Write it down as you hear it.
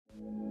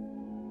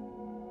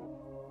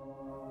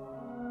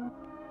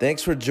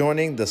Thanks for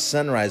joining the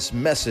Sunrise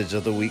Message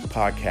of the Week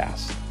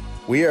podcast.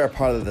 We are a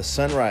part of the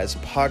Sunrise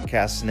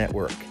Podcast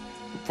Network.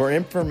 For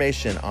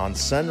information on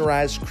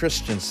Sunrise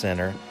Christian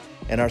Center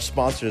and our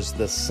sponsors,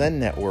 the Sun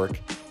Network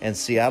and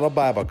Seattle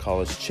Bible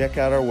College, check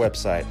out our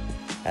website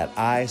at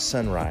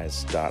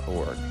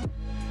isunrise.org.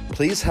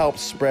 Please help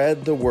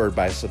spread the word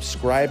by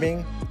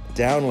subscribing,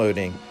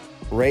 downloading,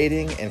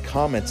 rating, and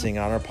commenting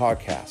on our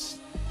podcast.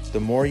 The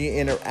more you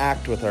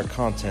interact with our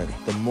content,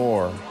 the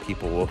more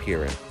people will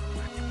hear it.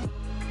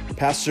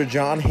 Pastor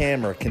John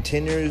Hammer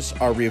continues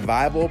our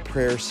revival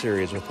prayer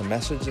series with a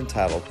message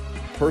entitled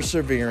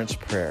Perseverance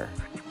Prayer,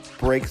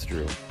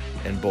 Breakthrough,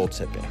 and Bull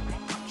Tipping.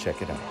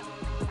 Check it out.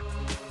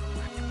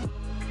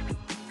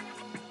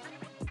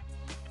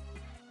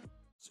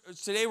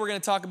 Today we're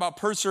going to talk about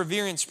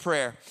perseverance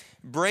prayer,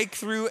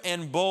 breakthrough,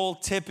 and bull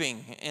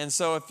tipping. And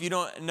so if you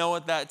don't know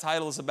what that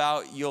title is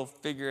about, you'll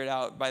figure it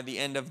out by the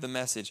end of the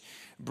message.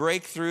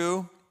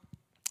 Breakthrough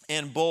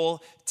and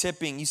bull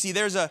tipping. You see,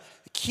 there's a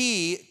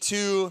key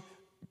to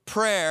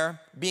prayer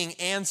being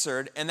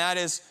answered, and that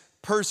is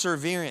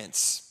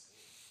perseverance.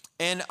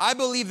 And I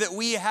believe that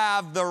we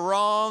have the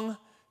wrong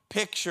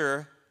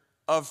picture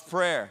of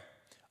prayer.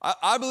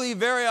 I believe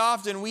very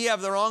often we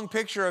have the wrong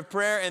picture of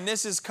prayer, and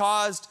this has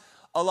caused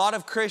a lot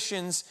of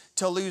Christians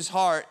to lose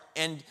heart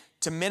and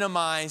to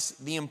minimize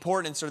the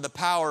importance or the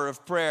power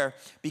of prayer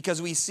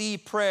because we see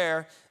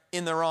prayer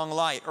in the wrong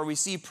light, or we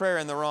see prayer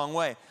in the wrong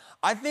way.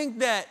 I think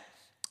that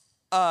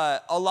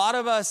a lot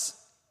of us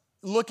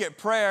look at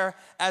prayer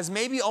as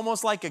maybe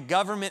almost like a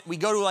government. We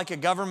go to like a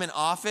government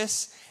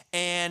office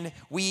and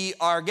we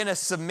are going to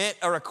submit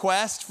a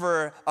request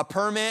for a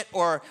permit,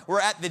 or we're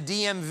at the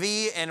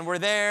DMV and we're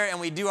there and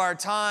we do our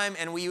time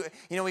and we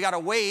got to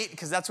wait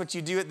because that's what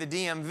you do at the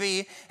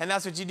DMV, and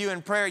that's what you do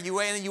in prayer. You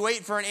wait and then you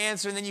wait for an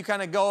answer, and then you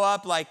kind of go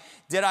up like,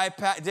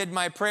 did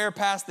my prayer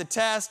pass the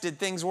test? Did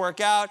things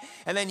work out?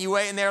 And then you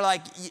wait and they're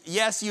like,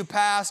 yes, you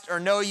passed, or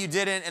no, you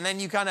didn't. And then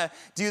you kind of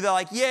do the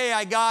like, yay,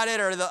 I got it,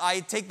 or I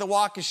take the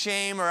walk of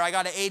shame, or I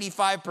got an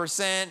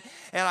 85%.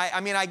 And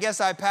I guess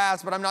I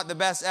passed, but I'm not the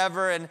best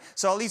ever. And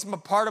so at least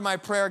part of my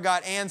prayer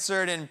got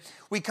answered. And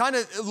we kind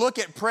of look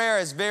at prayer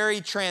as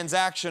very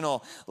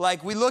transactional.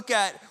 Like we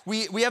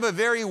have a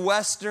very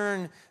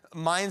Western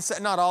mindset.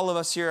 Not all of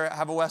us here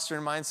have a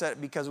Western mindset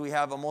because we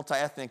have a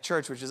multi-ethnic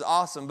church, which is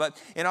awesome. But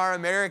in our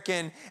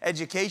American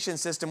education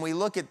system, we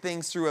look at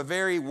things through a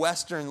very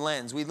Western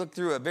lens. We look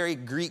through a very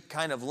Greek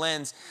kind of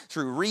lens,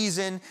 through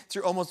reason,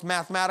 through almost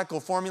mathematical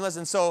formulas.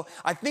 And so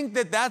I think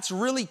that that's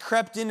really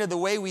crept into the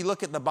way we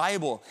look at the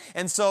Bible.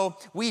 And so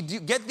we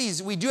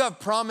do have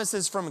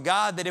promises from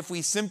God that if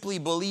we simply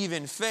believe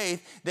in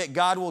faith, that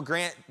God will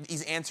grant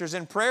these answers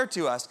in prayer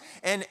to us.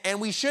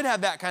 And we should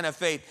have that kind of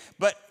faith.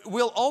 But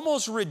we'll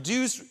almost reduce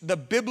the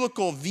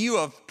biblical view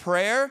of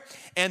prayer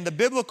and the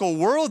biblical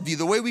worldview,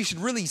 the way we should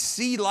really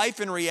see life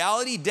in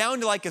reality,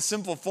 down to like a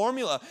simple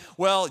formula.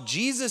 Well,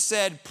 Jesus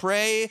said,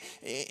 pray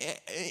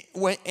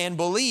and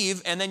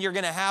believe, and then you're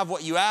going to have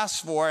what you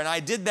ask for. And I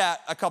did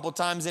that a couple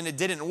times and it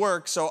didn't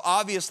work. So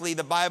obviously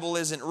the Bible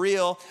isn't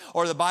real,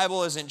 or the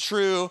Bible isn't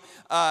true.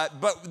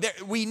 But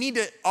we need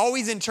to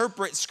always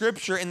interpret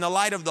Scripture in the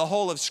light of the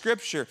whole of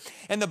Scripture.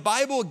 And the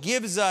Bible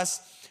gives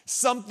us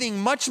something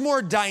much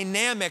more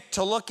dynamic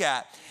to look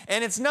at.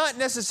 And it's not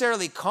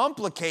necessarily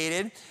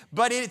complicated,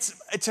 but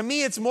to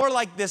me, it's more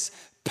like this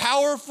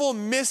powerful,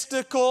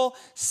 mystical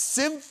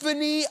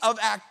symphony of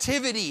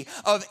activity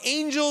of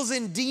angels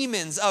and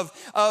demons.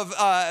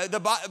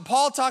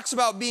 Paul talks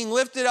about being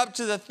lifted up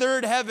to the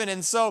third heaven,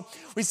 and so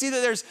we see that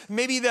there's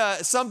maybe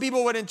some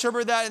people would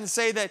interpret that and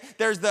say that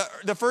there's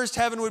the first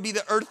heaven would be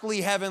the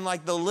earthly heaven,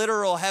 like the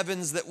literal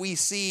heavens that we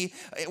see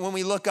when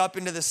we look up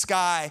into the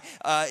sky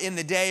in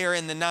the day or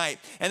in the night.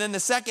 And then the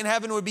second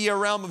heaven would be a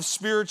realm of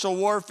spiritual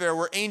warfare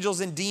where angels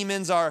and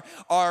demons are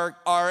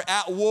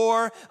at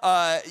war.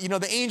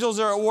 The angels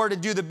are at war to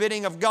do the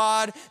bidding of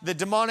God. The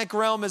demonic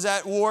realm is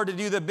at war to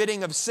do the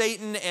bidding of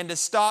Satan and to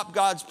stop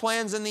God's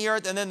plans in the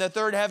earth. And then the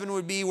third heaven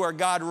would be where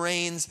God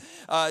reigns,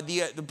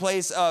 the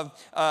place of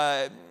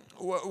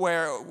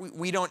where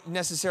we don't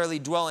necessarily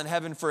dwell in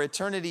heaven for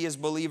eternity as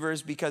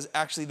believers, because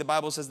actually the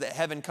Bible says that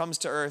heaven comes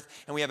to earth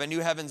and we have a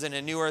new heavens and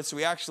a new earth. So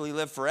we actually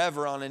live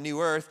forever on a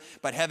new earth,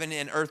 but heaven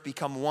and earth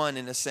become one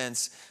in a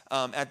sense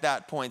at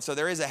that point. So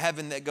there is a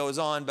heaven that goes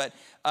on, but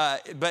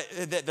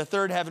the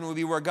third heaven would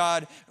be where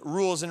God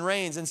rules and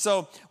reigns. And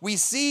so we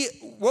see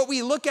what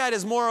we look at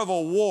is more of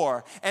a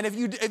war. And if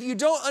you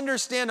don't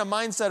understand a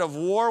mindset of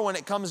war when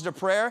it comes to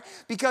prayer,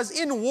 because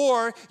in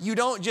war, you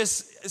don't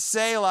just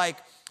say like,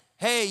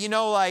 hey,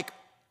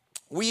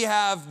 we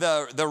have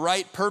the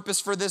right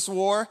purpose for this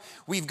war.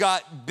 We've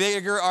got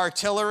bigger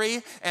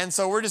artillery, and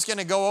so we're just going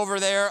to go over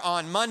there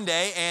on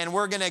Monday, and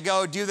we're going to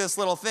go do this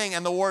little thing,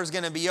 and the war is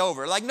going to be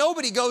over. Like,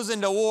 nobody goes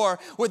into war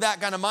with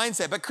that kind of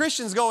mindset, but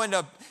Christians go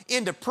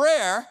into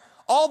prayer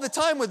all the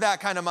time with that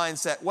kind of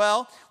mindset.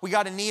 Well, we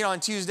got a need on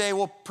Tuesday.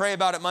 We'll pray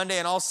about it Monday,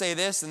 and I'll say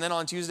this, and then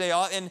on Tuesday,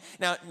 and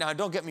now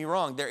don't get me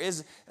wrong. There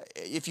is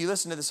if you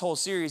listen to this whole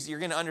series, you're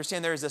going to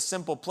understand there is a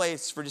simple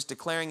place for just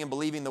declaring and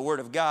believing the word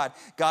of God.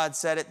 God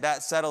said it,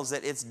 that settles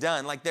it, it's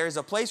done. Like there is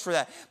a place for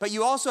that. But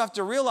you also have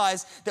to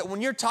realize that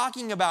when you're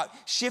talking about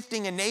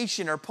shifting a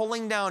nation or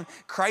pulling down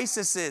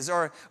crises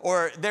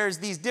or there's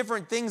these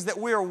different things that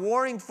we're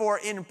warring for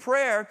in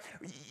prayer,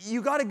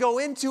 you got to go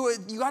into it,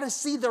 you got to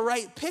see the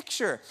right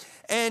picture.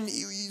 And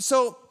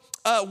so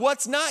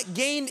what's not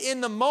gained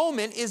in the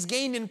moment is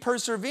gained in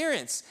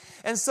perseverance.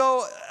 And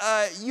so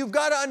you've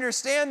got to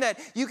understand that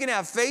you can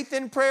have faith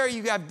in prayer,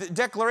 you have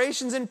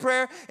declarations in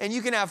prayer, and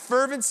you can have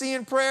fervency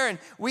in prayer, and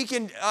we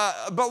can,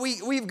 but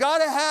we've got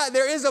to have,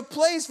 there is a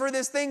place for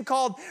this thing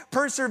called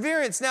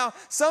perseverance. Now,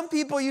 some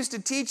people used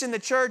to teach in the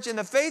church, in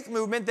the faith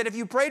movement, that if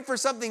you prayed for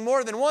something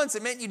more than once,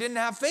 it meant you didn't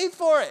have faith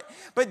for it.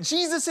 But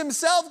Jesus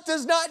himself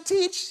does not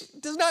teach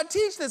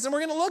this, and we're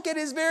going to look at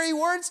his very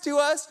words to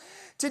us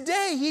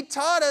today. He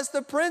taught us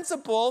the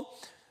principle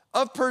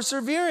of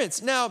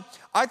perseverance. Now,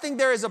 I think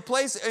there is a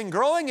place in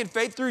growing in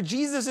faith through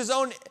Jesus'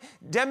 own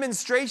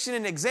demonstration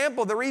and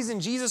example. The reason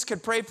Jesus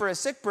could pray for a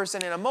sick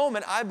person in a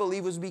moment, I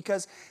believe, was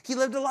because he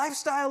lived a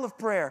lifestyle of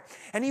prayer.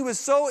 And he was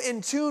so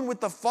in tune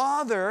with the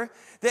Father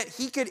that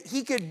he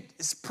could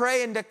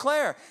pray and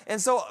declare.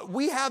 And so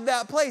we have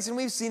that place, and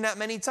we've seen that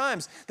many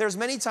times. There's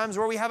many times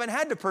where we haven't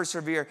had to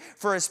persevere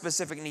for a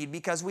specific need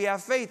because we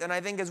have faith. And I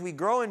think as we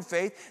grow in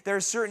faith, there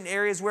are certain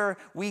areas where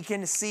we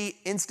can see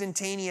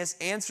instantaneous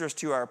answers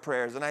to our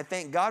prayers. And I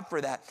thank God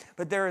for that.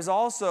 But there is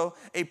also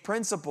a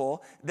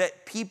principle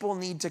that people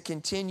need to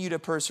continue to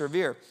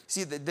persevere.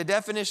 See, the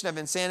definition of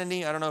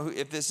insanity, I don't know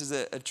if this is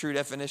a true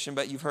definition,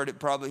 but you've heard it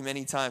probably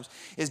many times,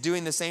 is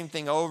doing the same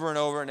thing over and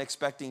over and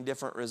expecting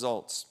different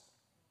results.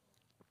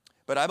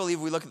 But I believe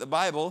we look at the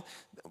Bible,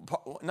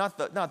 not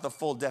the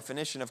full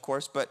definition, of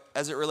course, but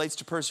as it relates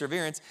to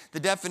perseverance, the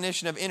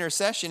definition of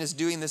intercession is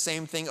doing the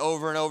same thing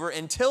over and over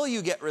until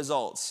you get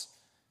results.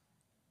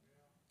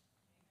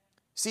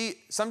 See,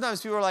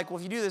 sometimes people are like, well,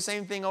 if you do the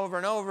same thing over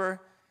and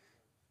over,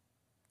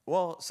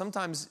 well,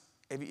 sometimes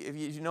if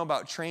you know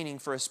about training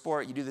for a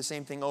sport, you do the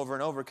same thing over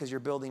and over because you're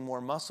building more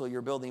muscle,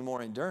 you're building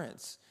more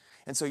endurance.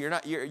 And so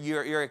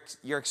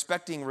you're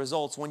expecting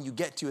results when you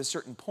get to a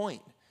certain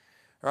point,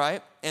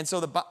 right? And so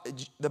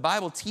the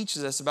Bible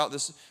teaches us about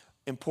this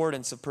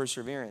importance of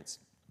perseverance.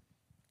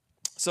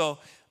 So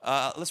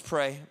let's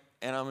pray,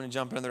 and I'm going to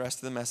jump into the rest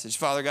of the message.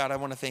 Father God, I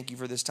want to thank you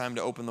for this time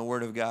to open the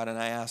Word of God, and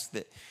I ask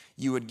that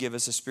you would give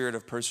us a spirit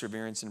of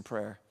perseverance in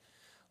prayer.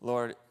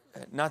 Lord,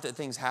 not that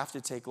things have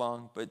to take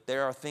long, but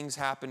there are things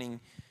happening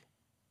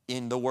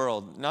in the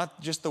world,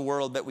 not just the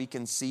world that we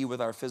can see with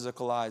our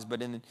physical eyes,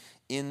 but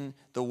in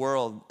the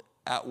world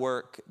at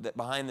work, that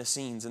behind the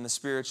scenes, in the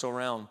spiritual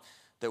realm,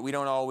 that we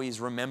don't always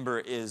remember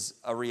is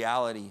a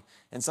reality.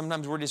 And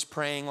sometimes we're just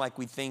praying like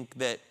we think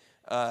that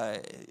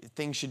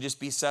things should just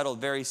be settled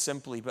very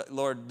simply. But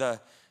Lord,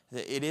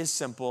 it is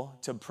simple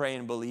to pray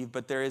and believe,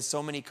 but there is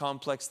so many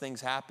complex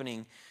things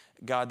happening,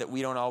 God, that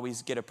we don't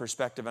always get a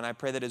perspective. And I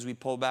pray that as we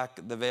pull back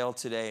the veil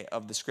today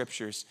of the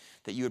scriptures,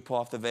 that you would pull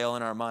off the veil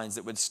in our minds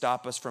that would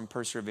stop us from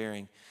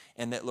persevering.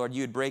 And that, Lord,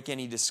 you would break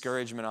any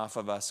discouragement off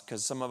of us,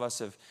 because some of us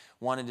have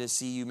wanted to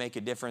see you make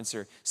a difference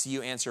or see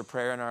you answer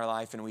prayer in our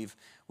life, and we've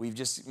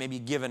just maybe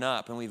given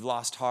up and we've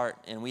lost heart.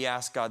 And we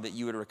ask, God, that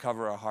you would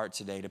recover our heart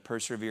today to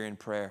persevere in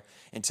prayer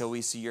until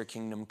we see your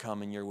kingdom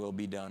come and your will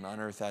be done on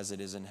earth as it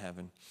is in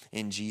heaven.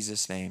 In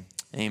Jesus' name,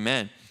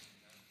 amen.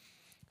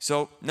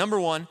 So, number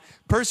one,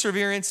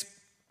 perseverance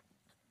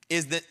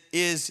is the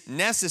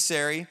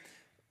necessary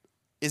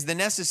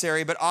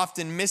but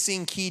often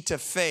missing key to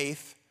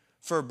faith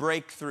for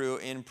breakthrough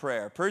in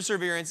prayer.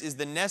 Perseverance is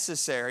the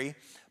necessary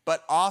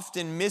but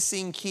often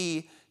missing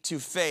key to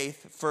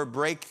faith for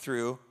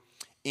breakthrough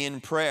in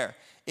prayer.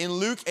 In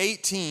Luke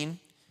 18,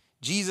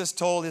 Jesus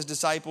told his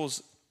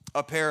disciples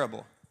a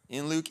parable.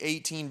 In Luke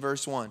 18,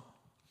 verse 1.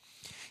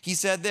 He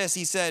said this,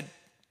 he said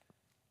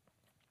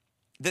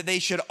that they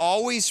should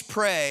always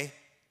pray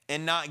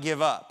and not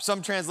give up.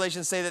 Some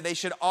translations say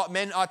that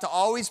men ought to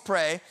always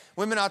pray,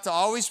 women ought to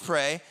always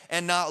pray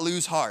and not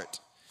lose heart.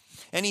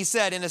 And he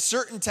said, in a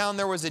certain town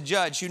there was a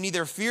judge who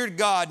neither feared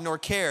God nor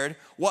cared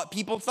what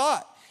people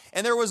thought.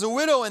 And there was a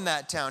widow in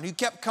that town who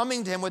kept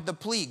coming to him with the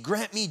plea,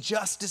 grant me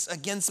justice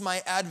against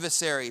my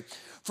adversary.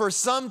 For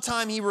some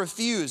time he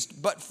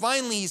refused, but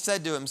finally he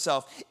said to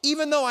himself,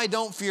 even though I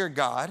don't fear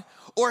God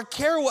or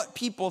care what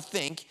people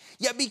think,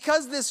 yet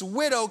because this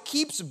widow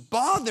keeps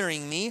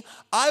bothering me,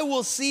 I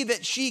will see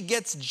that she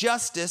gets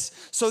justice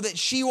so that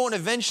she won't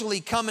eventually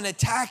come and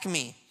attack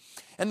me.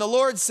 And the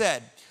Lord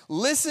said,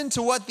 listen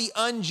to what the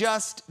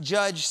unjust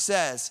judge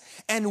says.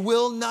 And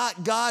will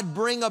not God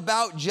bring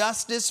about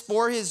justice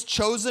for his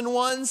chosen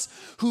ones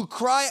who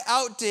cry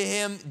out to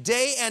him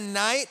day and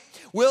night?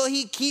 Will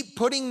he keep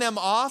putting them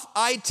off?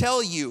 I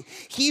tell you,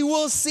 he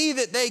will see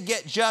that they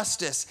get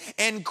justice,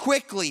 and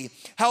quickly.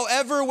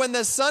 However, when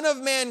the Son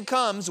of Man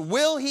comes,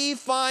 will he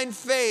find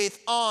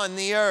faith on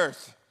the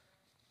earth?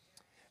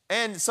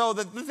 And so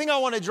the thing I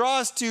want to draw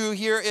us to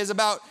here is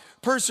about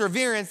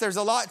perseverance. There's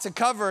a lot to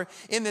cover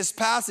in this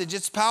passage.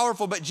 It's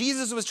powerful, but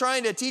Jesus was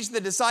trying to teach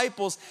the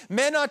disciples,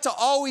 men ought to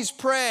always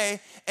pray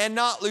and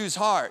not lose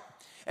heart.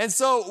 And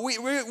so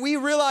we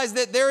realize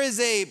that there is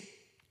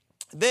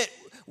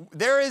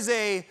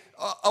a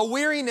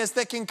weariness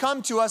that can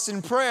come to us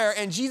in prayer,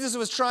 and Jesus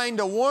was trying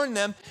to warn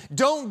them,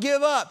 don't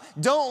give up,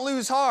 don't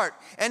lose heart.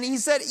 And he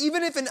said,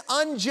 even if an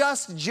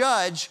unjust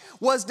judge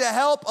was to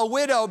help a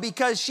widow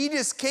because she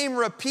just came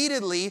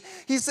repeatedly,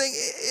 he's saying,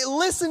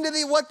 listen to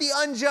what the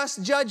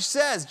unjust judge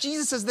says.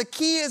 Jesus says the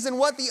key is in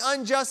what the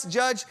unjust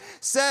judge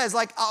says.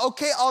 Like,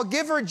 okay, I'll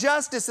give her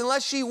justice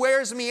unless she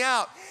wears me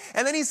out.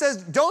 And then he says,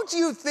 don't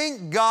you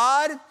think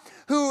God,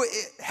 who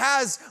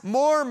has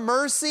more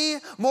mercy,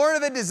 more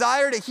of a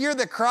desire to hear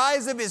the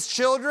cries of his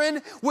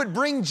children, would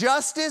bring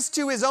justice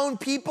to his own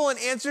people and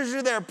answers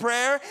to their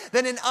prayer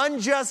than an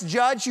unjust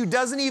judge who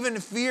doesn't even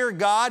fear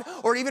God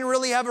or even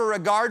really have a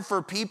regard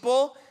for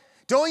people?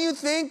 Don't you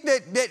think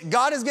that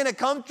God is going to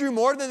come through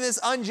more than this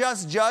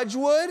unjust judge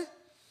would?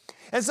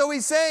 And so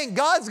he's saying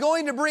God's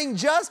going to bring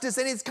justice,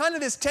 and it's kind of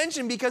this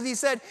tension because he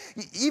said,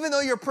 even though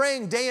you're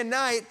praying day and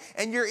night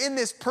and you're in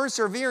this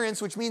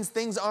perseverance, which means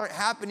things aren't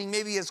happening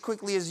maybe as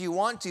quickly as you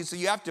want to, so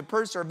you have to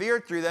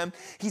persevere through them,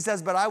 he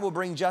says, but I will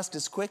bring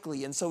justice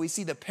quickly. And so we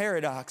see the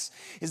paradox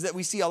is that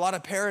we see a lot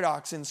of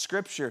paradox in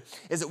Scripture,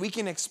 is that we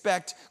can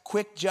expect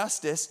quick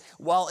justice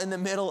while in the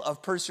middle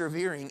of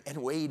persevering and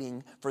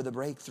waiting for the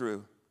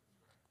breakthrough.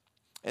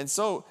 And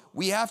so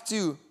we have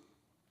to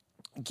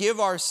give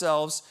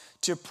ourselves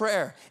to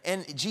prayer.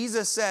 And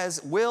Jesus says,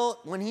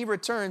 when he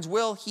returns,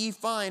 will he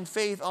find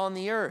faith on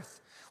the earth?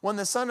 When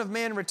the Son of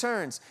Man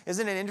returns,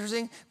 isn't it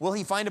interesting? Will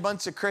he find a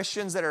bunch of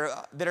Christians that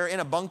are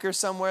in a bunker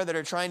somewhere that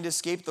are trying to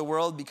escape the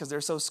world because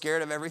they're so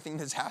scared of everything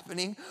that's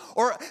happening?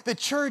 Or the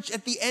church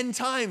at the end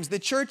times, the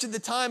church at the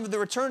time of the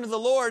return of the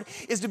Lord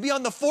is to be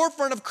on the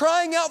forefront of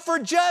crying out for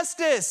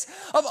justice,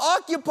 of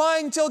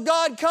occupying till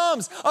God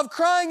comes, of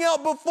crying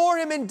out before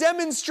him and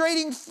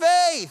demonstrating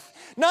faith.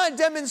 Not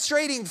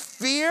demonstrating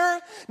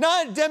fear,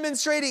 not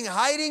demonstrating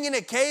hiding in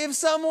a cave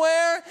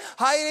somewhere,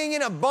 hiding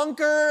in a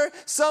bunker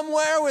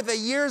somewhere with a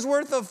year's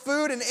worth of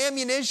food and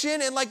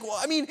ammunition. And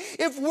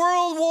if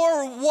World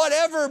War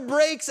whatever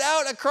breaks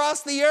out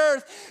across the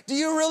earth, do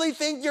you really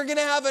think you're going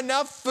to have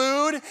enough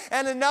food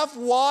and enough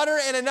water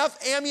and enough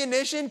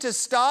ammunition to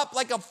stop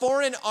like a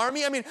foreign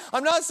army?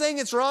 I'm not saying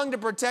it's wrong to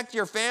protect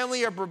your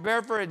family or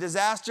prepare for a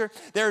disaster.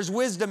 There's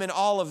wisdom in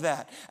all of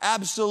that.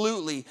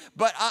 Absolutely.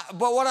 But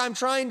what I'm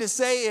trying to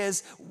say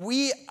is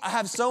we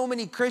have so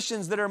many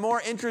Christians that are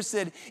more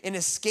interested in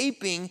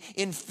escaping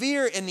in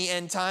fear in the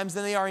end times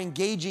than they are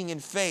engaging in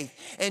faith.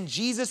 And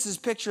Jesus'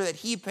 picture that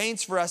he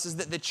paints for us is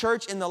that the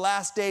church in the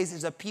last days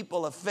is a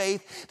people of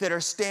faith that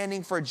are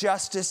standing for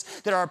justice,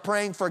 that are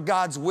praying for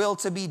God's will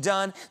to be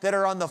done, that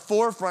are on the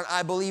forefront,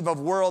 I believe, of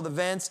world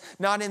events,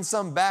 not in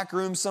some back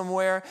room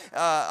somewhere,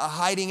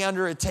 hiding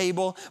under a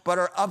table, but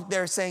are up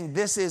there saying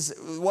this is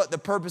what the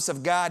purpose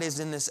of God is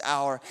in this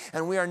hour.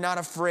 And we are not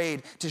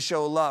afraid to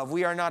show love.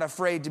 We are not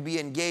afraid to be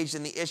engaged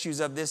in the issues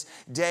of this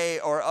day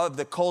or of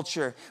the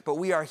culture, but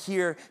we are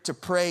here to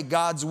pray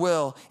God's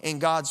will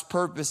and God's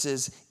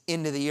purposes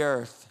into the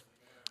earth.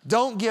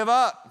 Don't give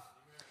up.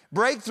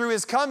 Breakthrough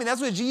is coming.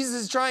 That's what Jesus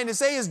is trying to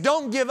say, is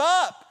don't give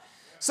up.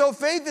 So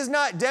faith is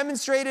not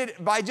demonstrated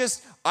by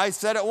just, I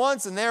said it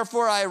once and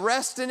therefore I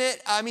rest in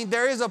it.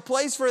 There is a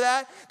place for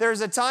that.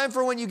 There's a time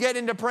for when you get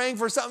into praying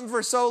for something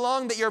for so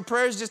long that your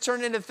prayers just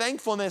turn into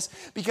thankfulness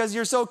because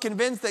you're so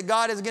convinced that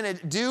God is going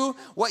to do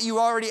what you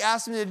already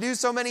asked him to do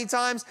so many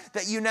times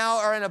that you now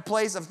are in a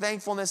place of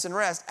thankfulness and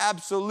rest.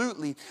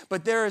 Absolutely.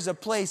 But there is a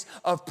place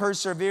of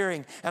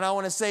persevering. And I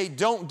want to say,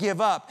 don't give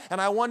up. And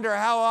I wonder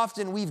how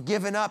often we've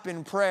given up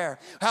in prayer.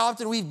 How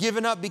often we've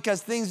given up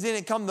because things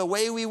didn't come the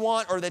way we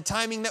want or the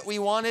timing that we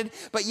wanted,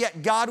 but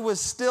yet God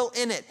was still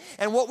in it.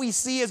 And what we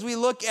see as we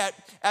look at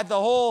the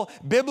whole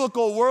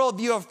biblical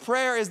worldview of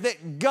prayer is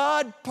that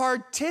God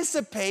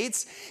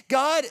participates.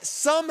 God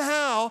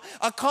somehow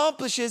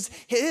accomplishes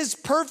his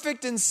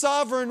perfect and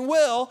sovereign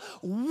will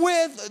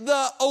with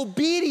the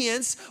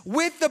obedience,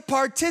 with the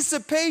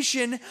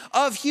participation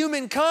of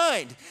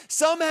humankind.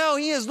 Somehow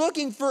he is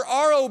looking for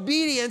our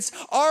obedience,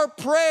 our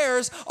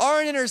prayers,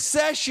 our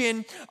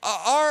intercession,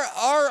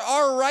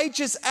 our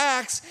righteous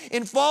acts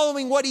in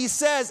following what he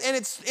says, and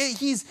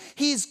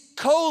he's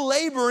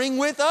co-laboring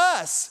with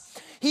us.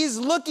 He's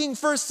looking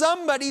for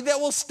somebody that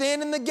will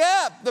stand in the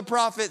gap, the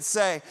prophets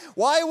say.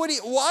 Why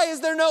is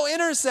there no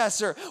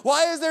intercessor?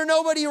 Why is there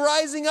nobody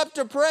rising up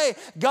to pray?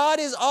 God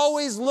is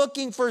always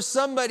looking for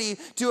somebody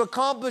to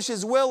accomplish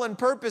his will and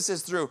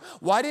purposes through.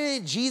 Why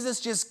didn't Jesus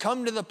just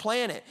come to the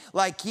planet?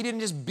 Like he didn't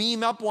just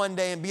beam up one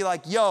day and be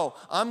like, yo,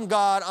 I'm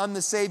God, I'm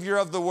the Savior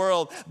of the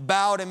world,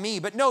 bow to me.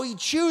 But no, he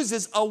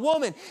chooses a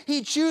woman.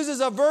 He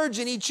chooses a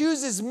virgin. He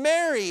chooses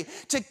Mary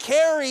to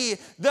carry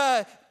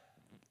the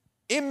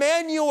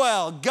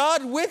Emmanuel,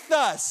 God with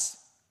us.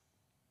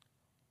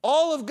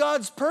 All of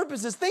God's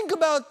purposes. Think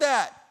about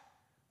that.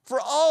 For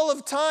all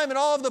of time and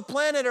all of the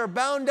planet are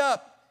bound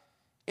up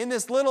in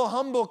this little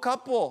humble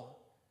couple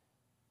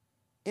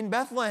in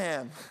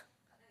Bethlehem.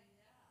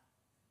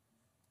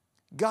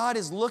 God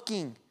is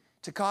looking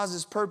to cause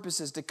his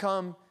purposes to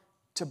come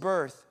to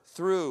birth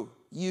through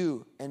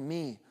you and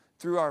me,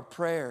 through our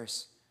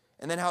prayers,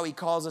 and then how he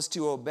calls us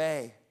to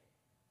obey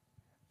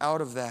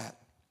out of that.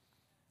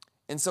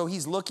 And so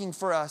he's looking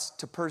for us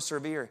to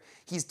persevere.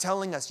 He's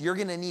telling us you're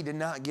going to need to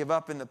not give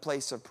up in the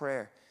place of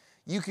prayer.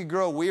 You could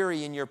grow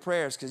weary in your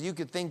prayers because you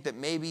could think that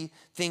maybe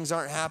things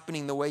aren't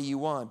happening the way you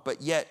want,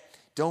 but yet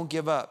don't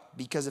give up,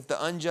 because if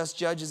the unjust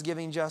judge is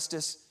giving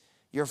justice,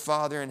 your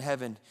Father in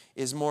heaven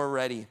is more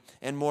ready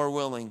and more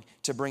willing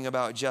to bring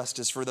about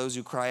justice for those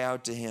who cry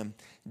out to him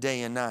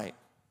day and night.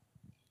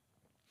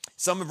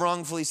 Some have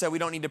wrongfully said we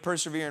don't need to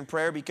persevere in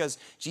prayer because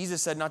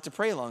Jesus said not to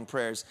pray long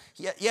prayers.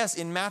 Yes,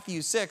 in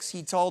Matthew 6,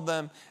 he told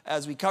them,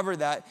 as we covered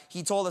that,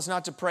 he told us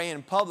not to pray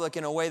in public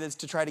in a way that's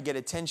to try to get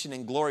attention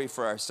and glory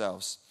for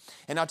ourselves.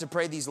 And not to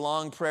pray these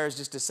long prayers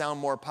just to sound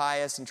more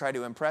pious and try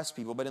to impress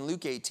people. But in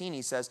Luke 18,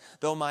 he says,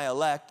 though my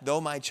elect, though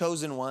my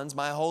chosen ones,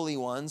 my holy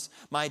ones,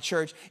 my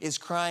church is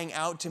crying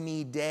out to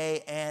me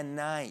day and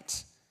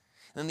night.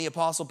 And then the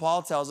Apostle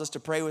Paul tells us to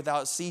pray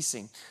without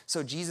ceasing.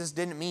 So Jesus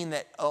didn't mean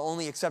that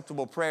only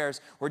acceptable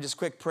prayers were just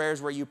quick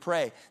prayers where you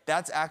pray.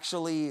 That's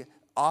actually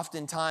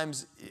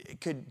oftentimes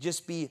it could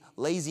just be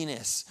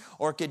laziness,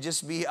 or it could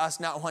just be us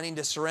not wanting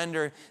to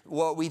surrender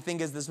what we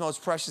think is this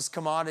most precious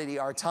commodity,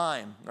 our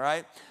time,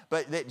 right?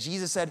 But that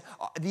Jesus said,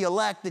 the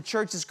elect, the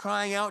church is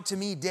crying out to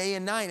me day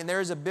and night. And there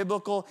is a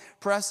biblical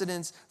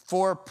precedence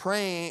for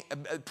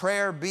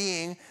prayer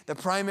being the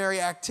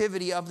primary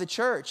activity of the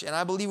church. And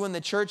I believe when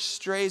the church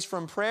strays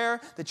from prayer,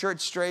 the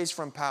church strays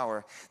from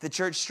power. The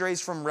church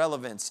strays from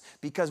relevance,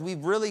 because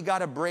we've really got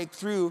to break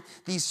through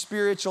these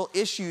spiritual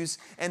issues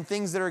and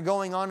things that are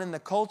going on in the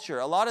culture.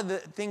 A lot of the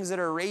things that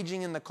are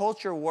raging in the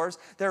culture wars,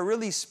 they're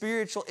really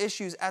spiritual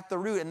issues at the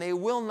root, and they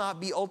will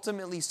not be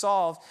ultimately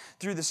solved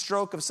through the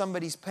stroke of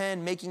somebody's pen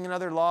making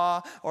another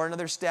law or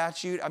another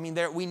statute. I mean,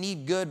 we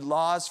need good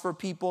laws for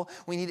people.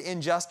 We need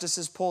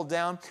injustices pulled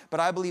down.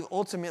 But I believe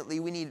ultimately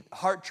we need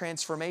heart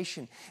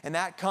transformation. And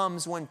that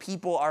comes when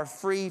people are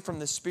free from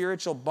the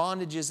spiritual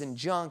bondages and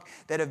junk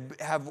that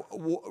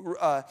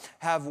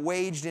have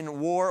waged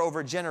in war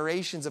over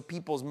generations of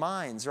people's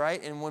minds,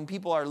 right? And when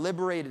people are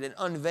liberated and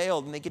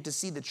unveiled, and they get to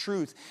see the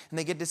truth, and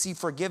they get to see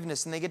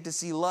forgiveness, and they get to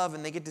see love,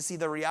 and they get to see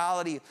the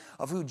reality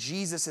of who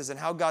Jesus is and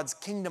how God's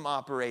kingdom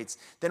operates,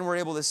 then we're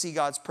able to see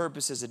God's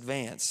purposes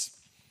advance.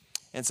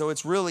 And so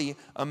it's really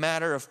a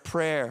matter of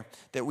prayer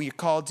that we are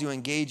called to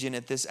engage in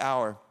at this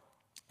hour,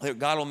 that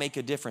God will make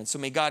a difference. So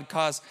may God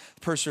cause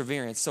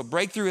perseverance. So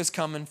breakthrough is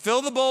coming.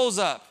 Fill the bowls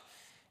up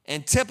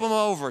and tip them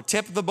over.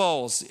 Tip the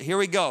bowls. Here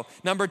we go.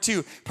 Number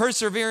 2,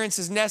 perseverance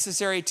is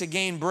necessary to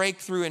gain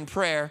breakthrough in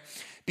prayer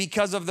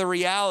because of the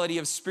reality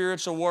of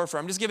spiritual warfare.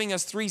 I'm just giving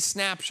us 3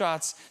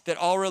 snapshots that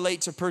all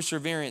relate to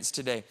perseverance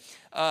today.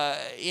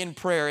 In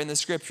prayer in the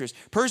scriptures.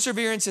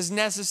 Perseverance is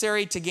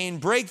necessary to gain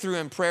breakthrough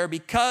in prayer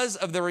because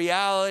of the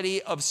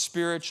reality of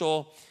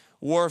spiritual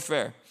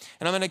warfare.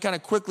 And I'm going to kind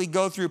of quickly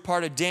go through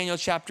part of Daniel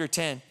chapter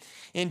 10.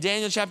 In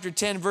Daniel chapter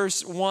 10,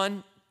 verse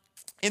 1,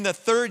 in the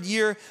 3rd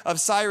year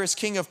of Cyrus,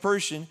 king of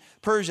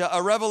Persia,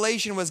 a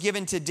revelation was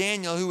given to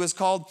Daniel, who was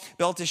called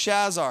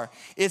Belteshazzar.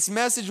 Its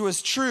message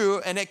was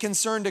true, and it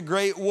concerned a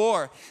great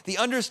war. The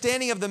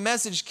understanding of the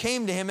message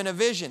came to him in a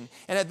vision.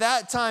 And at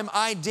that time,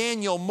 I,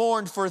 Daniel,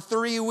 mourned for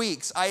 3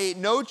 weeks. I ate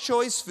no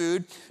choice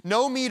food,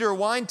 no meat or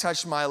wine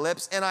touched my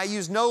lips, and I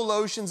used no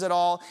lotions at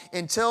all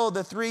until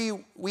the 3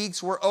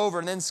 weeks were over.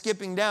 And then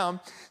skipping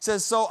down,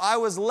 says, so I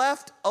was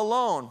left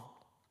alone,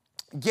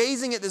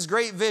 gazing at this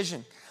great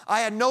vision.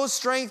 I had no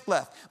strength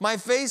left. My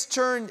face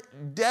turned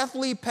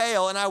deathly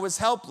pale, and I was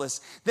helpless.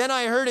 Then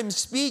I heard him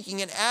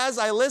speaking, and as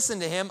I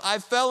listened to him, I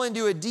fell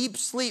into a deep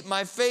sleep,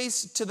 my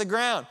face to the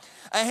ground.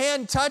 A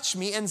hand touched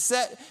me and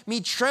set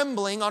me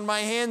trembling on my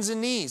hands and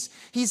knees.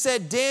 He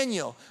said,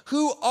 Daniel,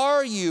 who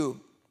are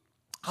you?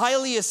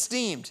 Highly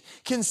esteemed.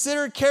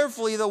 Consider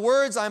carefully the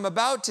words I'm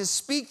about to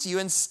speak to you,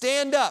 and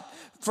stand up,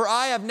 for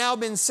I have now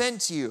been sent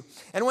to you.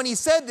 And when he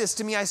said this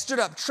to me, I stood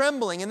up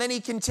trembling, and then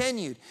he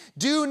continued,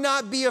 do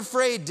not be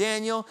afraid,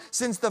 Daniel,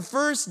 since the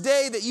first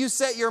day that you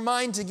set your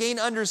mind to gain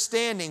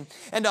understanding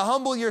and to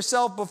humble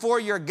yourself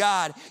before your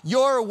God,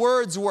 your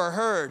words were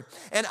heard,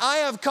 and I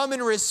have come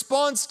in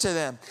response to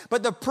them.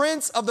 But the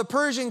prince of the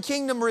Persian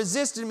kingdom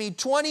resisted me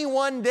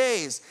 21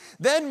 days.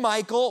 Then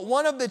Michael,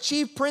 one of the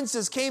chief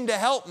princes, came to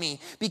help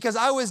me because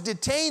I was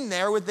detained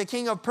there with the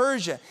king of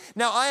Persia.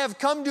 Now I have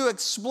come to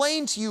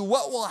explain to you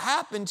what will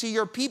happen to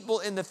your people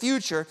in the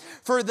future,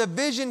 for the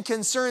vision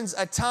concerns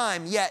a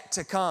time yet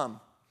to come.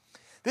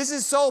 This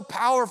is so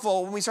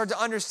powerful when we start to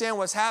understand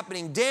what's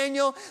happening.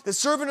 Daniel, the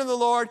servant of the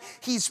Lord,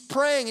 he's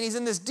praying, and he's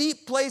in this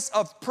deep place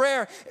of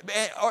prayer.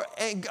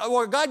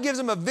 Or God gives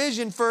him a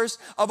vision first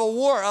of a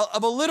war,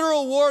 of a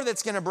literal war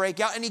that's going to break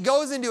out. And he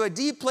goes into a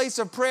deep place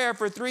of prayer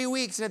for 3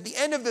 weeks. And at the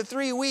end of the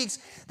 3 weeks,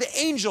 the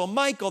angel,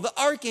 Michael, the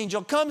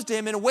archangel, comes to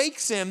him and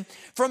wakes him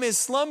from his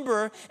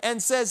slumber and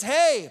says,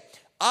 hey,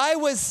 I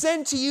was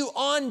sent to you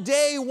on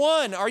day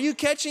one. Are you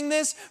catching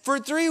this? For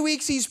 3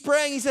 weeks he's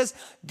praying. He says,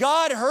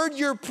 God heard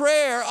your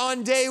prayer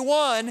on day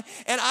one,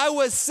 and I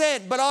was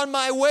sent. But on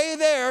my way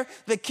there,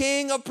 the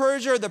king of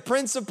Persia, or the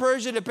prince of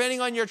Persia, depending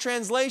on your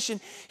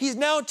translation, he's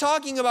now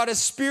talking about a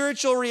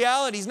spiritual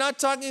reality. He's not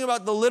talking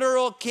about the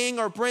literal king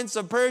or prince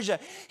of Persia.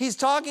 He's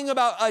talking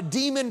about a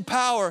demon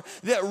power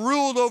that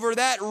ruled over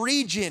that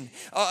region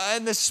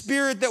and the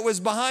spirit that was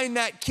behind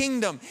that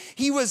kingdom.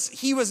 He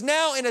was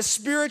now in a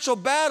spiritual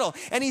battle.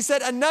 And he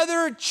said,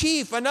 another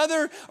chief,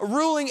 another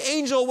ruling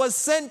angel was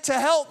sent to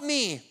help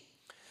me.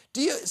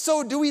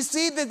 Do we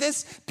see that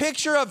this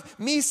picture of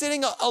me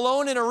sitting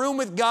alone in a room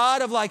with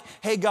God of like,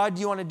 hey, God,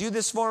 do you want to do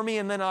this for me?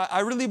 And then I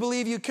really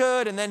believe you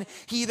could. And then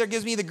he either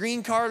gives me the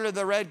green card or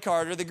the red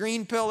card, or the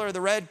green pill or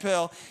the red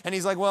pill. And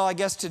he's like, well, I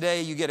guess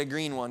today you get a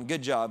green one.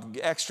 Good job.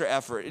 Extra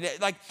effort.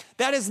 Like,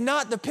 that is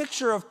not the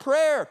picture of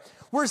prayer.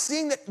 We're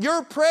seeing that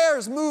your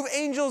prayers move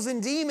angels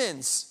and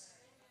demons.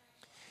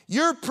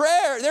 Your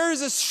prayer, there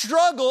is a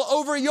struggle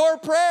over your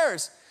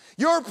prayers.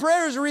 Your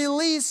prayers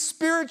release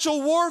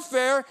spiritual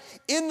warfare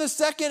in the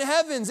second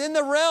heavens, in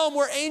the realm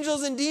where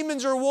angels and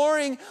demons are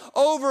warring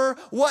over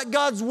what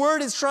God's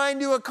word is trying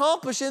to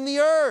accomplish in the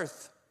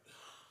earth.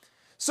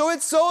 So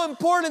it's so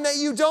important that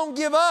you don't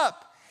give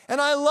up. And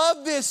I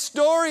love this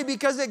story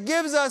because it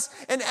gives us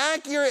an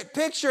accurate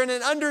picture and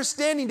an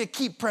understanding to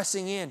keep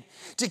pressing in,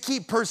 to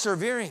keep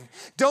persevering.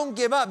 Don't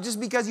give up just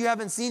because you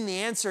haven't seen the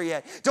answer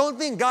yet. Don't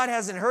think God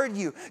hasn't heard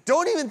you.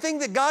 Don't even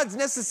think that God's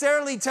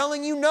necessarily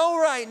telling you no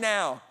right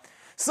now.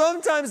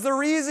 Sometimes the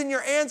reason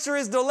your answer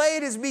is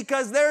delayed is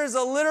because there is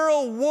a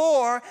literal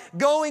war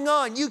going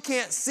on. You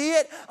can't see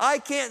it. I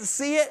can't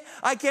see it.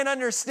 I can't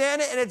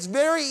understand it. And it's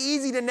very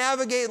easy to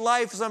navigate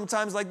life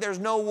sometimes like there's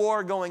no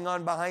war going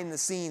on behind the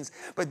scenes.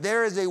 But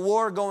there is a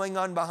war going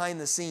on behind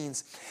the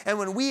scenes. And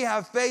when we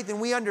have faith and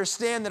we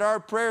understand that our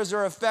prayers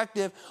are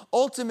effective,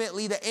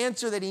 ultimately the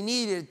answer that he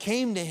needed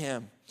came to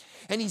him.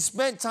 And he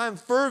spent time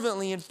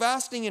fervently in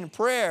fasting and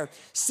prayer,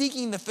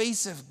 seeking the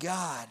face of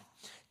God.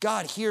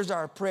 God hears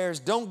our prayers.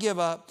 Don't give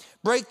up.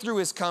 Breakthrough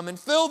is coming.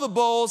 Fill the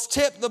bowls,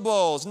 tip the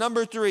bowls.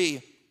 Number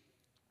 3,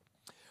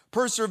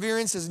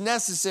 perseverance is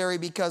necessary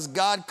because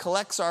God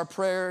collects our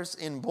prayers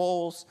in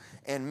bowls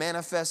and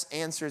manifests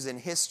answers in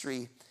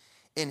history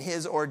in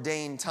his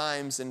ordained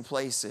times and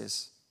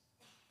places.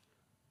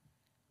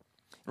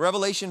 In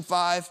Revelation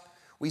 5,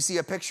 we see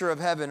a picture of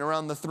heaven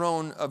around the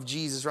throne of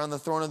Jesus, around the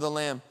throne of the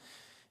Lamb.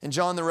 And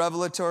John the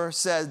Revelator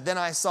said, then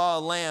I saw a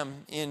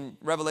lamb in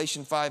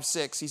Revelation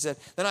 5:6. He said,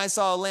 then I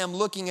saw a lamb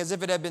looking as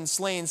if it had been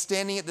slain,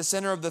 standing at the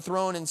center of the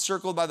throne,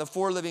 encircled by the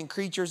 4 living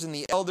creatures and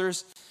the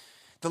elders.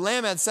 The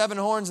lamb had 7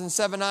 horns and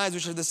 7 eyes,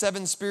 which are the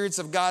 7 spirits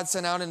of God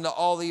sent out into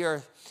all the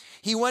earth.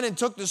 He went and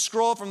took the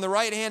scroll from the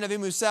right hand of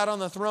him who sat on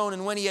the throne.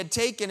 And when he had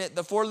taken it,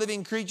 the 4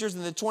 living creatures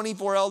and the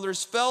 24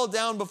 elders fell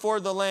down before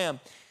the lamb.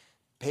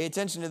 Pay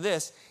attention to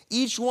this.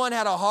 Each one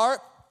had a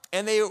harp,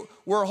 and they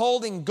were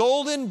holding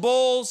golden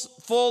bowls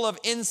full of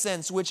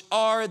incense, which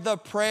are the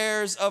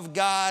prayers of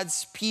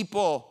God's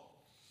people.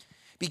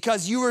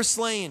 Because you were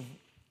slain.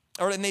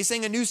 And they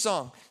sang a new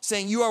song,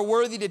 saying, you are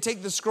worthy to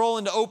take the scroll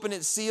and to open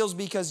its seals,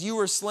 because you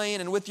were slain,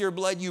 and with your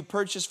blood you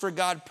purchased for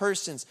God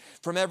persons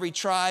from every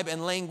tribe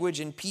and language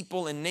and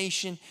people and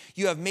nation.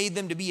 You have made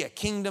them to be a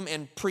kingdom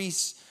and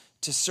priests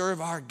to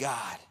serve our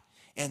God,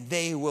 and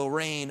they will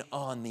reign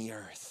on the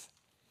earth.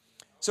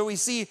 So we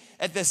see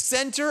at the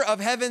center of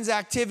heaven's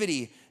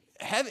activity,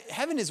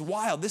 heaven is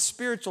wild. This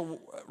spiritual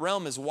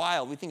realm is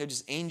wild. We think of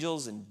just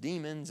angels and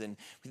demons, and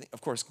we think,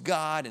 of course,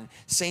 God and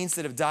saints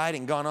that have died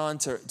and gone on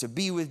to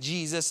be with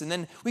Jesus. And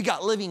then we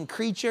got living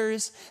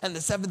creatures and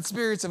the 7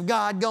 spirits of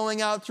God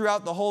going out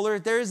throughout the whole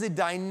earth. There is a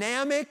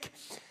dynamic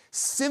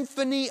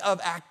symphony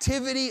of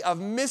activity, of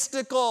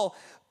mystical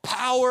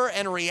power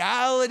and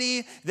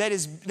reality that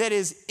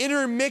is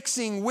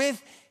intermixing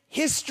with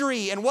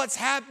history and what's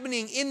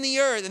happening in the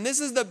earth. And this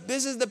is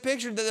the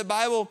picture that the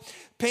Bible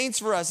paints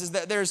for us, is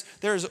that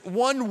there's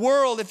one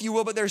world, if you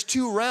will, but there's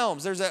 2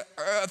 realms. There's a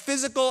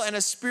physical and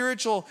a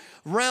spiritual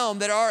realm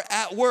that are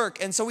at work.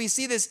 And so we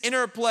see this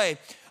interplay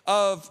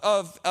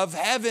of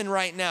heaven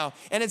right now.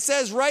 And it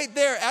says right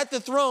there at the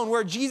throne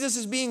where Jesus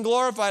is being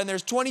glorified, and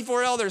there's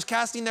 24 elders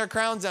casting their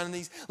crowns down, and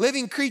these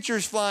living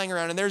creatures flying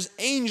around, and there's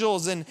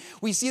angels. And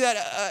we see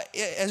that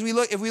if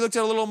we looked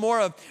at a little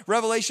more of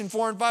Revelation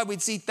 4 and 5,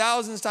 we'd see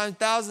thousands times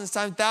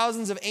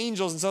thousands of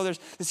angels. And so there's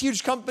this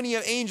huge company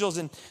of angels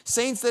and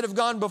saints that have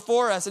gone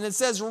before us. And it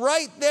says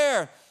right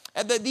there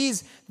that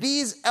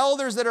these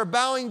elders that are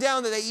bowing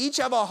down, that they each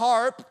have a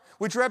harp,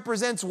 which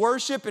represents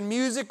worship and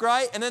music,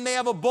 right? And then they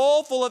have a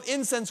bowl full of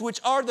incense, which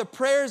are the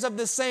prayers of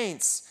the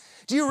saints.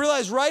 Do you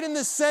realize right in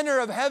the center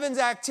of heaven's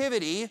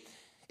activity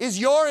is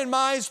your and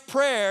my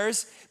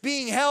prayers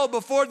being held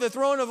before the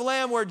throne of the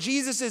Lamb, where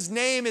Jesus'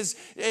 name is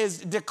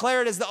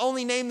declared as the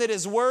only name that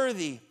is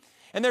worthy.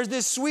 And there's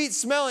this sweet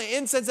smell.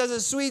 Incense has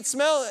a sweet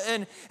smell,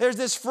 and there's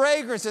this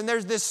fragrance, and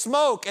there's this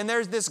smoke, and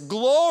there's this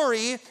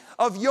glory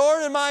of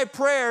your and my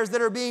prayers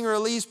that are being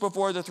released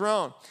before the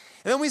throne.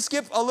 And then we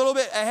skip a little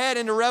bit ahead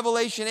into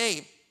Revelation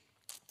 8.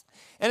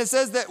 And it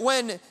says that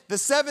when the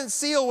seventh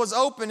seal was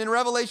opened in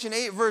Revelation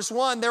 8, verse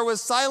 1, there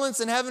was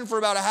silence in heaven for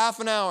about a half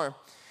an hour.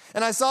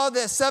 And I saw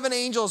the 7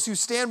 angels who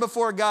stand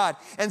before God,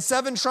 and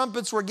 7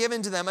 trumpets were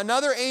given to them.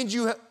 Another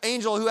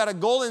angel who had a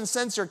golden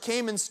censer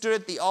came and stood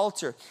at the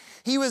altar.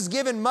 He was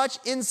given much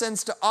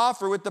incense to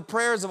offer with the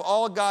prayers of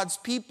all God's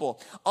people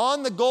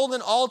on the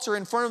golden altar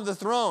in front of the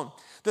throne.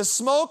 The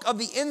smoke of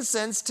the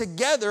incense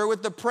together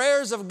with the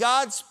prayers of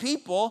God's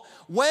people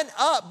went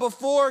up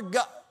before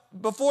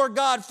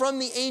God from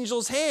the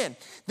angel's hand.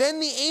 Then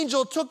the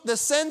angel took the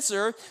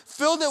censer,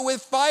 filled it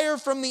with fire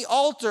from the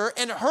altar,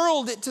 and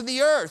hurled it to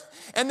the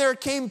earth. And there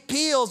came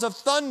peals of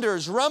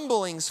thunders,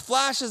 rumblings,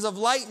 flashes of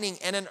lightning,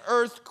 and an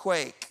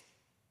earthquake.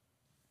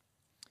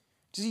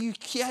 Do you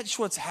catch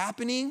what's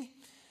happening?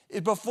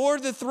 Before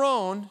the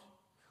throne,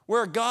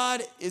 where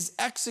God is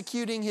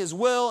executing his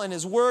will and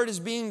his word is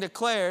being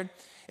declared,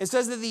 it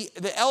says that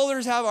the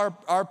elders have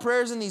our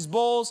prayers in these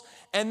bowls,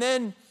 and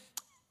then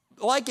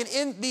like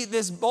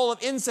this bowl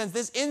of incense,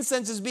 this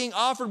incense is being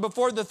offered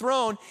before the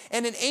throne,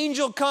 and an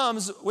angel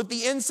comes with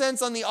the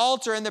incense on the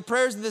altar and the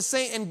prayers of the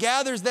saint and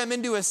gathers them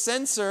into a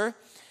censer,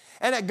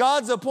 and at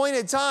God's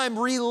appointed time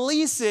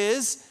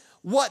releases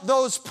what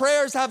those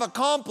prayers have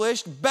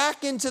accomplished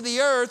back into the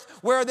earth,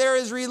 where there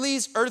is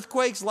released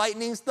earthquakes,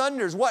 lightnings,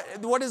 thunders. What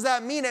does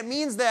that mean? It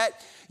means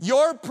that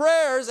your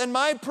prayers and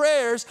my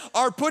prayers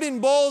are put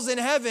in bowls in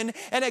heaven,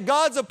 and at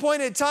God's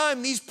appointed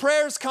time, these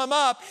prayers come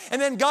up,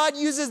 and then God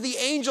uses the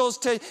angels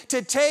to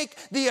take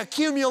the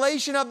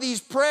accumulation of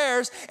these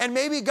prayers, and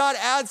maybe God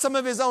adds some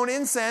of his own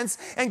incense,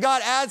 and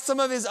God adds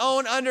some of his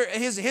own under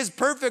his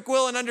perfect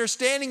will and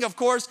understanding, of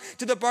course,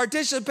 to the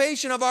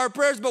participation of our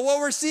prayers. But what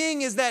we're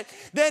seeing is that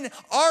then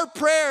our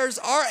prayers,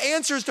 our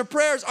answers to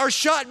prayers are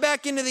shot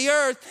back into the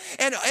earth,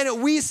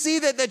 and we see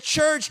that the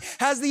church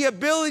has the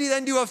ability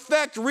then to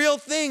affect real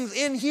things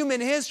in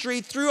human history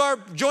through our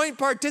joint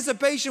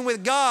participation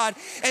with God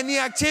and the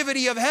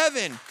activity of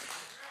heaven.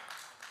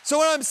 So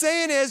what I'm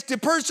saying is to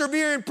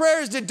persevere in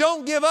prayers, to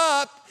don't give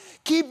up.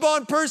 Keep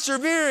on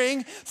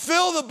persevering.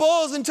 Fill the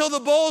bowls until the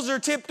bowls are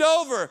tipped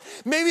over.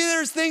 Maybe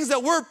there's things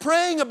that we're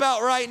praying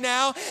about right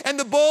now, and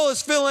the bowl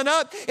is filling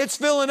up, it's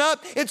filling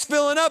up, it's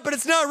filling up, but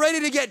it's not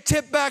ready to get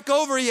tipped back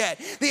over yet.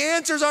 The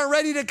answers aren't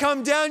ready to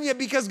come down yet,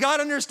 because God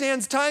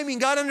understands timing.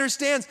 God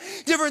understands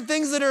different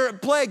things that are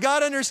at play.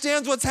 God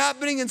understands what's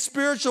happening in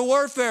spiritual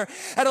warfare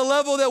at a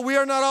level that we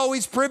are not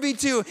always privy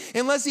to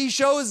unless he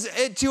shows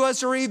it to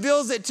us or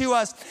reveals it to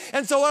us.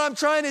 And so what I'm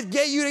trying to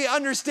get you to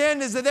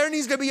understand is that there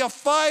needs to be a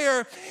fire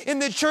in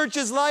the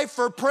church's life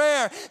for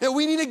prayer, that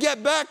we need to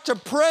get back to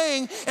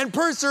praying and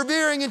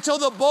persevering until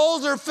the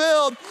bowls are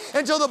filled,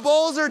 until the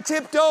bowls are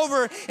tipped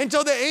over,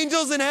 until the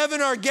angels in heaven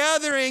are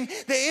gathering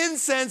the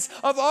incense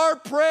of our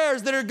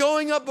prayers that are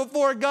going up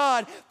before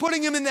God,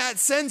 putting them in that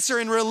censer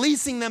and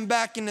releasing them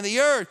back into the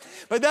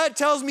earth. But that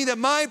tells me that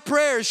my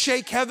prayers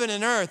shake heaven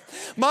and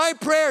earth. My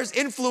prayers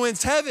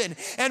influence heaven,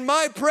 and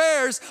my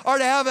prayers are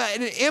to have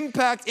an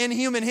impact in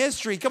human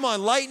history. Come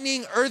on,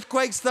 lightning,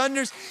 earthquakes,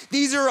 thunders,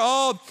 these are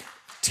all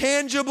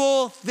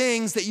tangible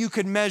things that you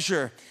could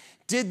measure.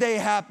 Did they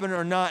happen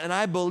or not? And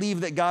I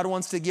believe that God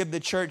wants to give the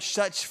church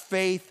such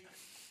faith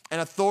and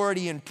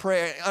authority in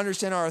prayer,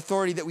 understand our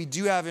authority that we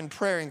do have in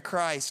prayer in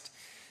Christ,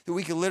 that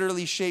we could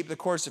literally shape the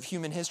course of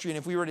human history. And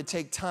if we were to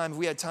take time, if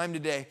we had time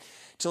today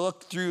to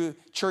look through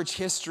church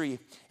history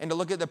and to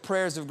look at the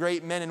prayers of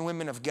great men and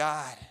women of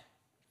God,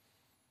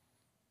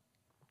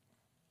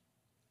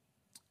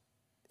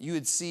 you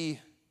would see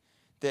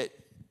that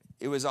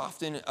it was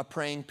often a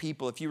praying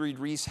people. If you read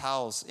Rees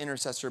Howells'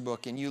 intercessor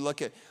book and you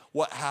look at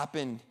what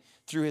happened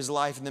through his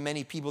life and the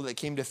many people that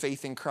came to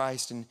faith in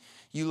Christ, and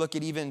you look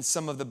at even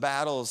some of the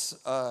battles,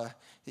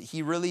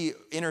 he really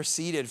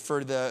interceded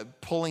for the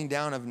pulling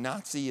down of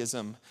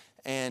Nazism.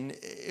 And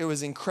it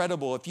was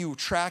incredible. If you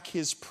track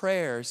his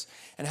prayers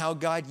and how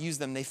God used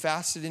them, they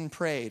fasted and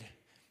prayed,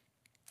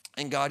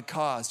 and God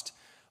caused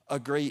a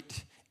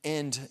great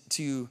end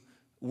to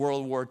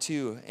World War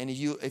II. And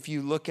if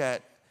you look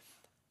at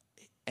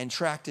and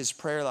tracked his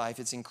prayer life,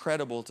 it's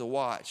incredible to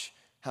watch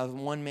how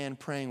one man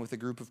praying with a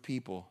group of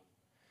people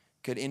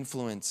could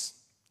influence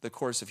the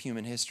course of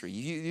human history.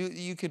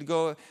 You could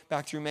go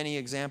back through many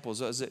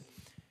examples.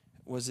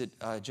 Was it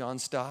John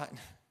Stott,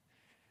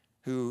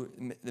 who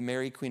the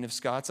Mary Queen of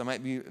Scots? I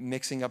might be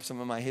mixing up some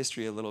of my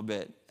history a little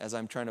bit as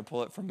I'm trying to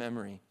pull it from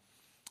memory.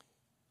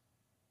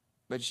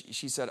 But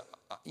she said,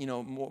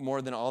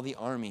 more than all the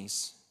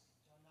armies.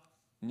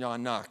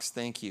 John Knox,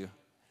 thank you.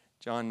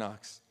 John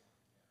Knox.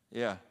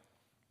 Yeah.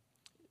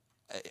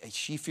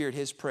 She feared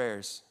his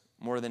prayers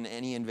more than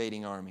any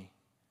invading army.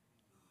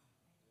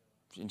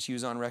 And she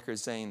was on record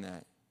saying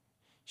that.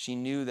 She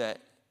knew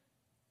that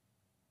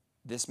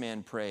this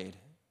man prayed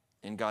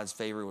and God's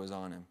favor was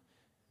on him.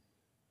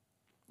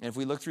 And if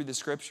we look through the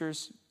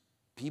scriptures,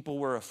 people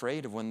were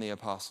afraid of when the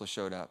apostles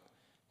showed up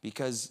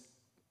because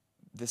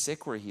the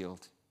sick were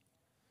healed,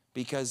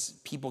 because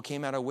people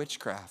came out of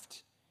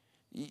witchcraft.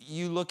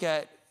 You look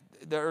at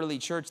the early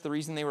church, the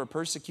reason they were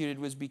persecuted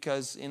was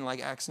because, in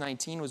like Acts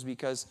 19, was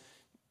because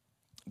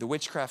the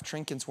witchcraft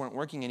trinkets weren't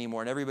working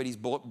anymore, and everybody's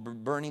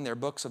burning their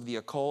books of the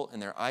occult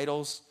and their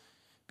idols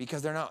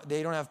because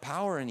they don't have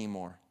power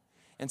anymore.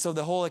 And so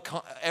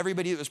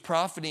everybody that was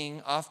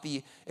profiting off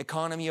the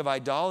economy of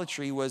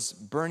idolatry was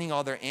burning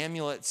all their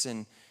amulets,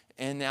 and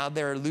now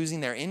they're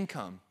losing their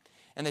income.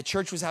 And the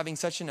church was having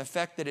such an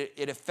effect that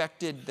it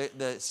affected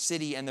the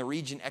city and the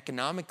region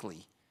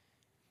economically,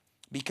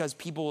 because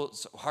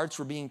people's hearts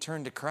were being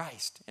turned to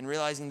Christ and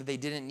realizing that they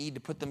didn't need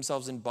to put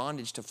themselves in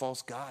bondage to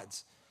false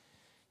gods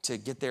to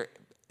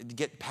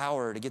get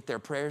power, to get their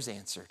prayers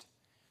answered.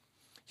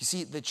 You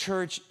see, the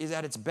church is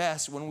at its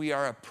best when we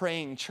are a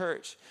praying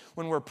church,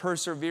 when we're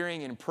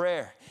persevering in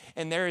prayer.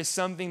 And there is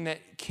something that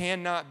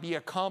cannot be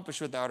accomplished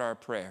without our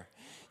prayer.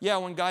 Yeah,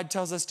 when God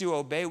tells us to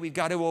obey, we've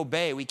got to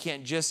obey. We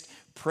can't just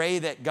pray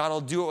that God will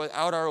do it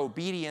without our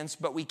obedience,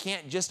 but we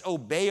can't just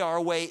obey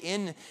our way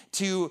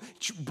into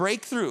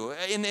breakthrough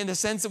in the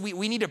sense that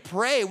we need to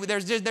pray.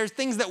 There's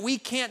things that we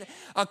can't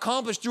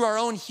accomplish through our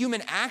own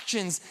human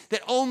actions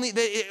that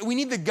we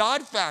need the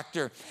God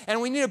factor.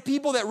 And we need a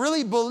people that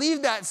really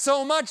believe that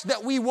so much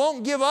that we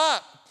won't give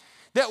up,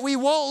 that we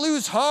won't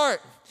lose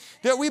heart,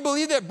 that we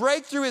believe that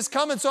breakthrough is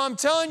coming. So I'm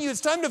telling you, it's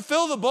time to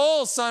fill the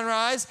bowls,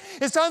 Sunrise.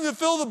 It's time to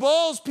fill the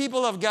bowls,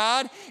 people of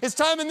God. It's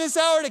time in this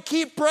hour to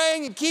keep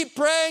praying and keep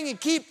praying and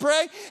keep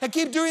praying and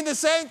keep doing the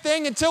same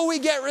thing until we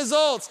get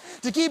results,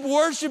 to keep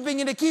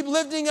worshiping and to keep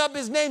lifting up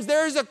His names.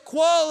 There is a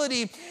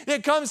quality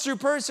that comes through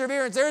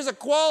perseverance. There is a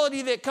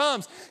quality that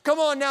comes. Come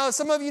on now,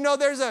 some of you know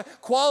there's a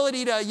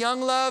quality to young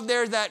love.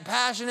 There's that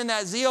passion and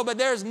that zeal, but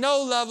there's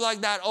no love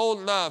like that old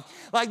love.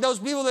 Like those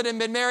people that have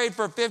been married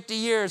for 50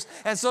 years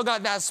and still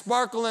got that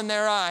sparkle in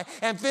their eye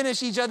and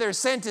finish each other's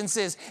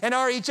sentences and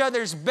are each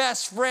other's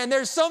best friend.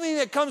 There's something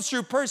that comes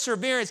through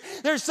perseverance.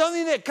 There's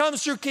something that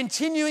comes through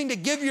continuing to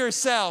give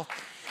yourself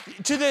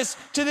to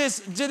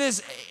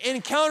this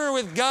encounter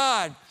with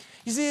God.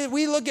 You see,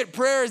 we look at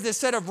prayer as this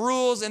set of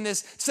rules and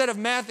this set of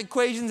math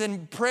equations,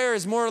 and prayer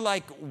is more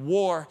like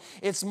war.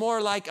 It's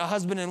more like a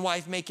husband and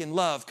wife making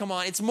love. Come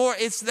on,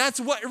 that's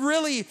what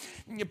really,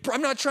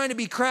 I'm not trying to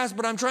be crass,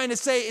 but I'm trying to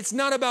say it's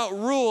not about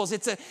rules.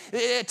 At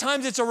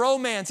times it's a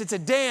romance, it's a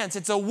dance,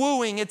 it's a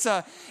wooing, it's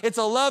a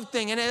love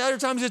thing, and at other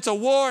times it's a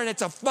war and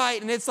it's a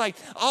fight, and it's like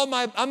I'm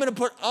going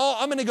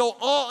to go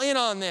all in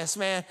on this,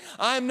 man.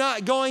 I'm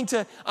not going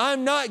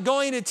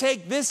to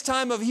take this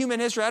time of human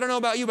history. I don't know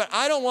about you, but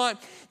I don't want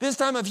this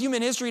time of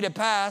human history to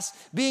pass,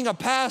 being a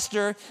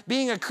pastor,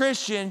 being a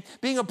Christian,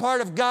 being a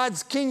part of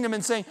God's kingdom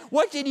and saying,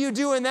 what did you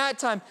do in that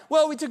time?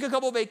 Well, we took a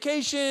couple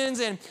vacations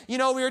and, we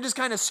were just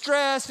kind of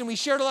stressed, and we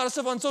shared a lot of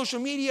stuff on social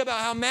media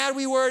about how mad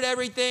we were at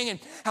everything and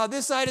how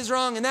this side is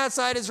wrong and that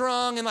side is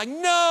wrong. And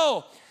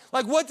no!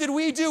 Like, what did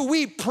we do?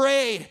 We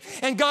prayed,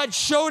 and God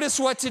showed us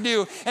what to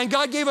do, and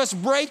God gave us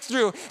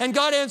breakthrough, and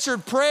God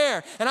answered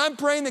prayer. And I'm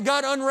praying that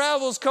God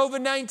unravels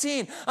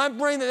COVID-19. I'm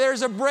praying that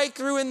there's a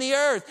breakthrough in the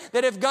earth,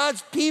 that if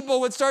God's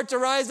people would start to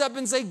rise up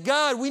and say,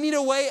 God, we need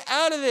a way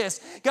out of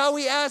this. God,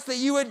 we ask that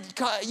you would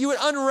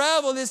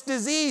unravel this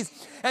disease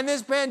and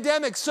this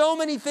pandemic. So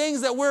many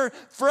things that we're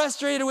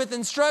frustrated with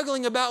and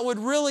struggling about would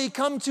really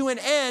come to an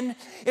end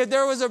if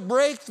there was a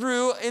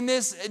breakthrough in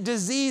this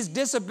disease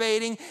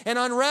dissipating and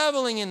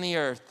unraveling in the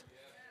earth.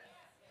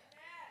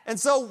 And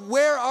so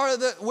where are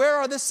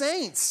the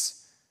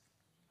saints?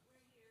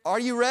 Are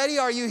you ready?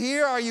 Are you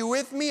here? Are you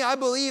with me? I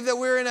believe that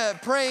we're in a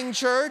praying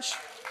church.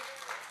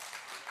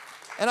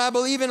 And I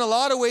believe in a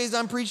lot of ways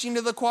I'm preaching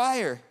to the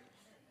choir.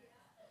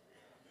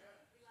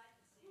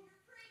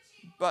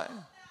 But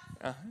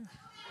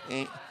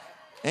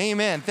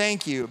amen.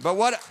 Thank you. But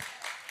what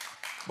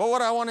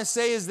I want to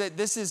say is that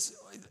this is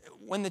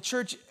when the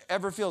church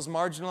ever feels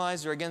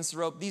marginalized or against the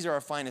rope. These are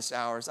our finest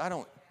hours.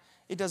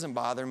 It doesn't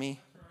bother me.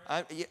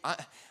 I'm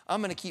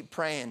going to keep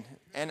praying.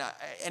 And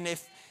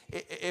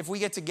if we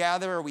get to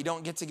gather or we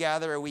don't get to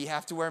gather, or we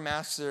have to wear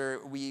masks or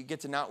we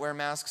get to not wear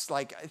masks,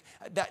 like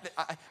that,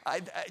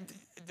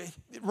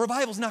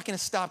 revival's not going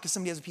to stop because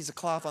somebody has a piece of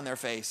cloth on their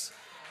face.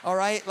 All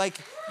right, like.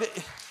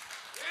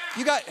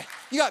 You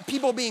got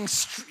people being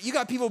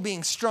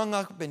strung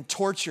up and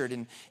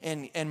tortured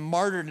and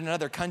martyred in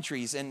other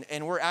countries,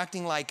 and we're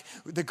acting like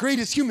the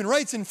greatest human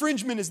rights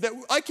infringement is that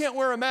I can't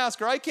wear a mask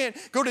or I can't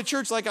go to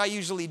church like I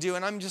usually do.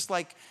 And I'm just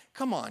like,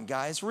 come on,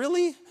 guys,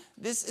 really?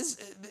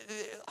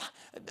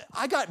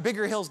 I got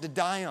bigger hills to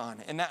die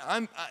on, and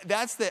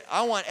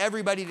I want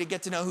everybody to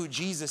get to know who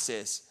Jesus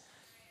is.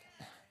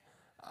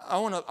 I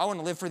want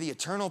to live for the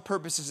eternal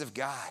purposes of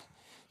God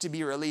to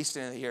be released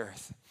into the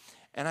earth.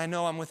 And I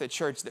know I'm with a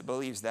church that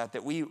believes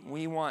that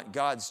we want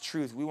God's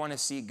truth. We want to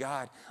see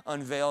God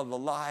unveil the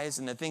lies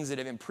and the things that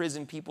have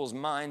imprisoned people's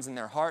minds and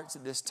their hearts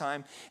at this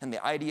time, and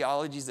the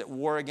ideologies that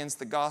war against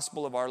the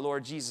gospel of our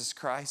Lord Jesus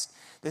Christ.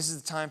 This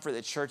is the time for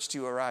the church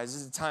to arise.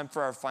 This is the time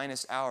for our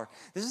finest hour.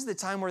 This is the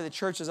time where the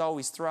church has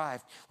always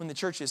thrived, when the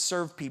church has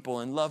served people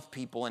and loved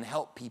people and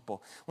helped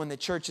people, when the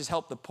church has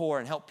helped the poor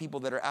and helped people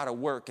that are out of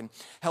work, and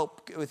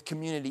helped with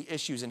community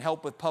issues, and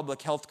helped with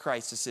public health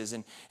crises,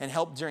 and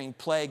helped during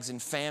plagues and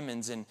famines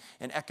famines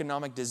and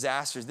economic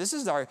disasters. This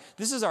is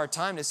our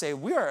time to say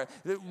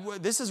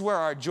this is where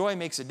our joy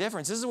makes a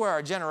difference. This is where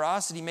our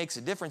generosity makes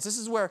a difference. This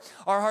is where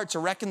our heart to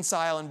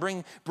reconcile and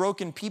bring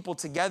broken people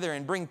together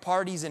and bring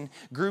parties and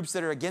groups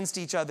that are against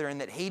each other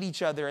and that hate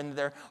each other and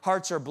their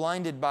hearts are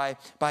blinded by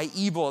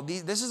evil.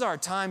 This is our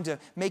time to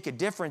make a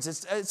difference.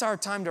 It's our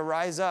time to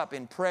rise up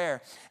in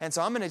prayer. And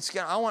so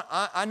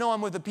I know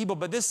I'm with the people,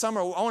 but this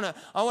summer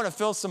I want to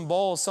fill some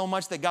bowls so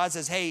much that God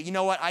says, hey, you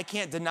know what? I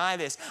can't deny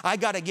this. I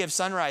got to give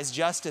Sunrise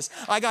justice.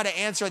 I got to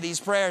answer these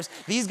prayers.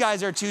 These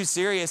guys are too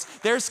serious.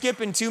 They're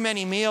skipping too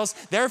many meals.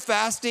 They're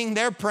fasting.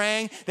 They're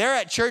praying. They're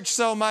at church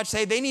so much.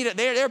 Hey,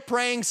 they're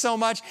praying so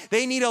much.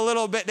 They need a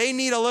little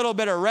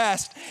bit of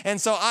rest. And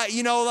so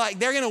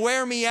they're going to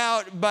wear me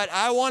out, but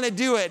I want to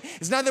do it.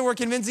 It's not that we're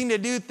convincing to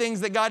do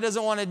things that God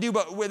doesn't want to do,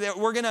 but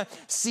we're going to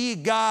see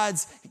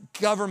God's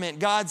government,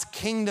 God's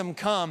kingdom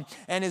come,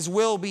 and His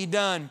will be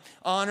done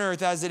on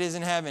earth as it is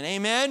in heaven.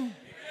 Amen?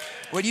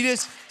 Would you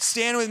just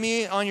stand with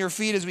me on your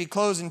feet as we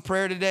close in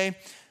prayer today?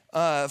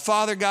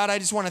 Father God, I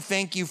just want to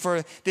thank you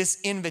for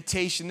this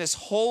invitation, this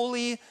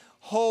holy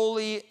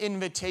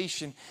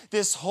invitation,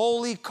 this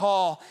holy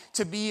call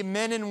to be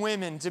men and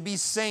women, to be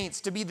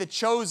saints, to be the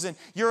chosen,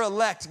 your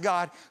elect,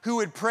 God, who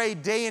would pray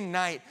day and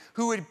night,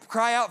 who would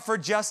cry out for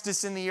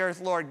justice in the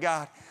earth, Lord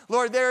God.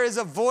 Lord, there is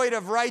a void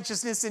of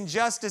righteousness and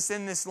justice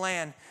in this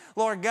land,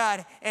 Lord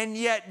God, and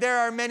yet there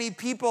are many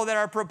people that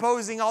are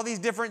proposing all these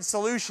different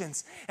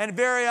solutions. And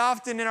very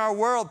often in our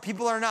world,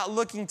 people are not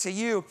looking to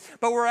you,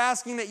 but we're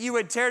asking that you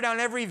would tear down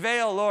every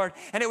veil, Lord,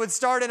 and it would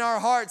start in our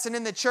hearts and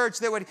in the church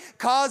that would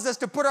cause us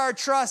to put our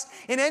trust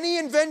in any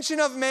invention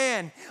of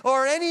man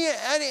or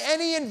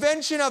any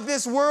invention of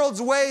this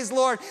world's ways,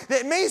 Lord,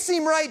 that may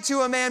seem right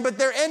to a man, but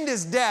their end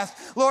is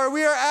death. Lord,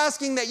 we are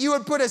asking that you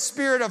would put a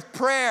spirit of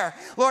prayer,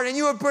 Lord, and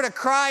you would put a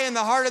cry in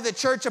the heart of the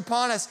church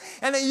upon us,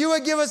 and that you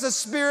would give us a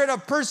spirit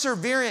of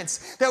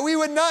perseverance, that we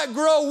would not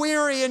grow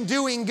weary in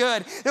doing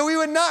good, that we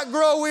would not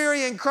grow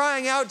weary in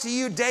crying out to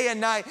you day and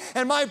night.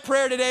 And my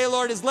prayer today,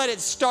 Lord, is let it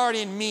start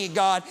in me,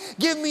 God.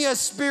 Give me a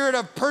spirit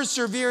of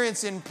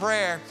perseverance in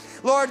prayer.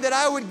 Lord, that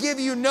I would give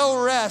you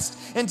no rest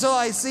until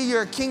I see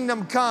your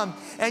kingdom come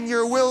and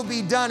your will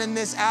be done in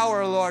this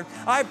hour, Lord.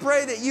 I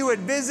pray that you would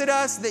visit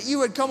us, that you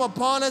would come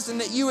upon us,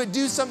 and that you would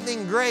do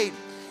something great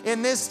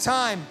in this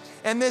time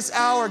and this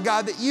hour,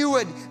 God, that you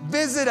would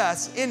visit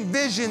us in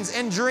visions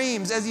and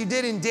dreams as you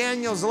did in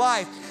Daniel's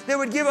life, that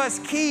would give us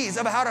keys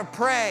of how to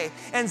pray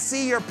and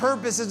see your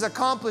purposes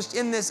accomplished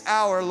in this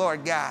hour,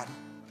 Lord God.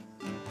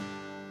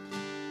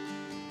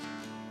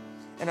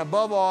 And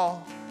above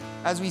all,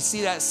 as we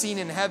see that scene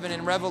in heaven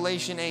in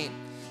Revelation 8,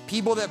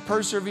 people that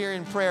persevere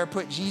in prayer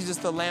put Jesus,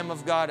 the Lamb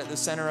of God, at the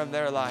center of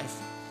their life.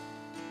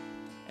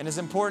 And as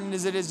important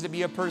as it is to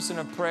be a person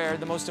of prayer,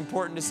 the most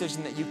important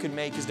decision that you could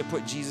make is to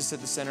put Jesus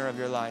at the center of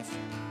your life.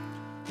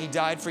 He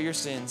died for your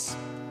sins.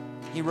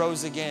 He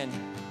rose again.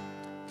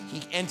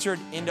 He entered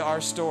into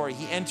our story.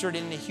 He entered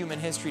into human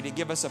history to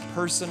give us a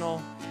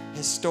personal,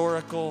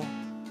 historical,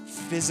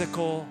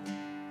 physical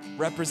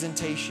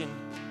representation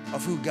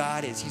of who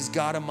God is. He's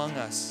God among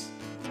us.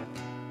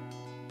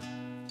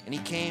 And he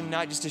came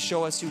not just to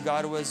show us who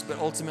God was, but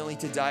ultimately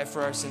to die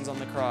for our sins on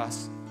the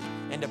cross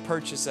and to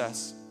purchase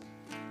us.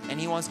 And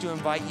he wants to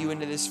invite you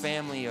into this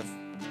family of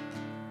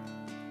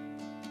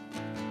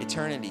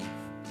eternity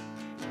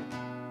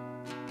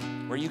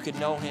where you could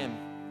know him,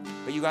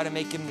 but you got to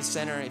make him the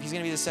center. If he's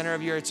going to be the center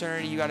of your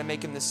eternity, you got to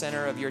make him the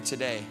center of your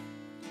today.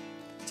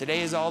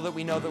 Today is all that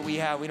we know that we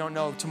have. We don't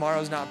know.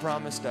 Tomorrow's not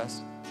promised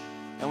us.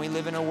 And we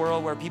live in a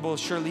world where people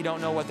surely don't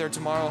know what their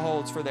tomorrow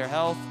holds for their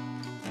health,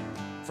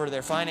 for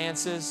their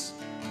finances,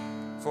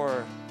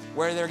 for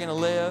where they're going to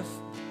live,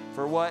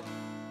 for what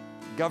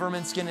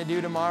government's going to do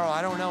tomorrow.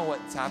 I don't know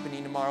what's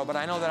happening tomorrow, but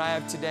I know that I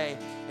have today,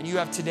 and you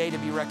have today to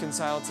be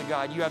reconciled to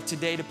God. You have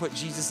today to put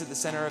Jesus at the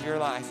center of your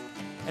life.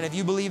 And if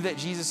you believe that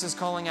Jesus is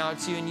calling out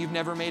to you and you've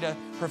never made a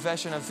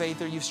profession of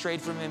faith or you've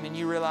strayed from him and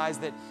you realize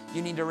that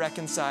you need to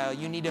reconcile,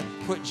 you need to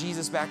put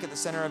Jesus back at the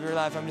center of your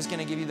life, I'm just going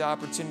to give you the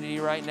opportunity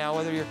right now,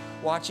 whether you're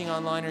watching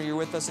online or you're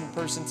with us in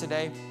person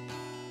today,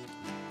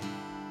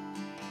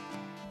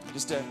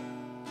 just to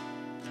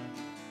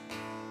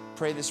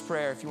pray this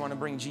prayer. If you want to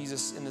bring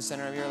Jesus in the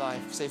center of your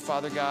life, say,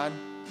 Father God,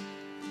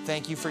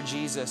 thank you for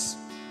Jesus,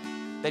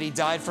 that he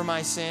died for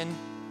my sin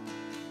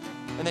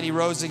and that he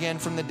rose again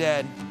from the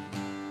dead.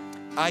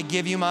 I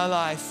give you my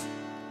life.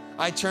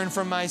 I turn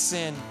from my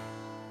sin.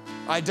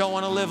 I don't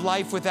want to live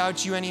life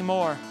without you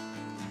anymore.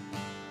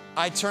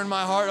 I turn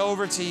my heart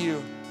over to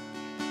you.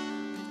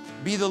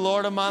 Be the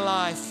Lord of my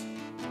life.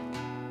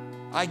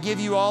 I give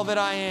you all that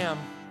I am.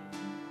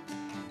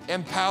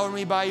 Empower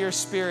me by your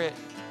Spirit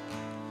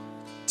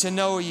to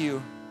know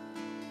you.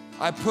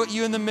 I put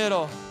you in the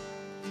middle,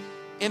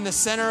 in the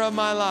center of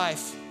my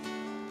life.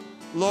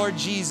 Lord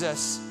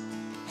Jesus,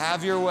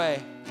 have your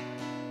way.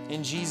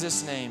 In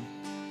Jesus' name,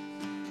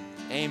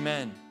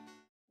 amen.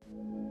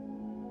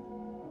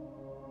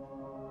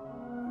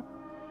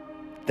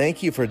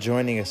 Thank you for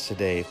joining us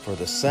today for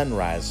the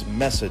Sunrise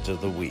Message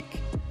of the Week.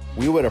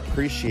 We would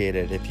appreciate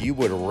it if you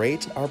would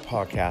rate our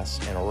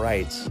podcast and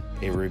write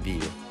a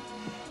review.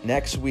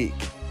 Next week,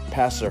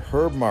 Pastor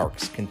Herb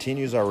Marks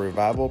continues our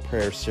Revival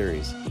Prayer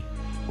series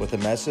with a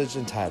message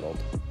entitled,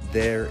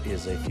 There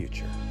is a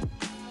Future.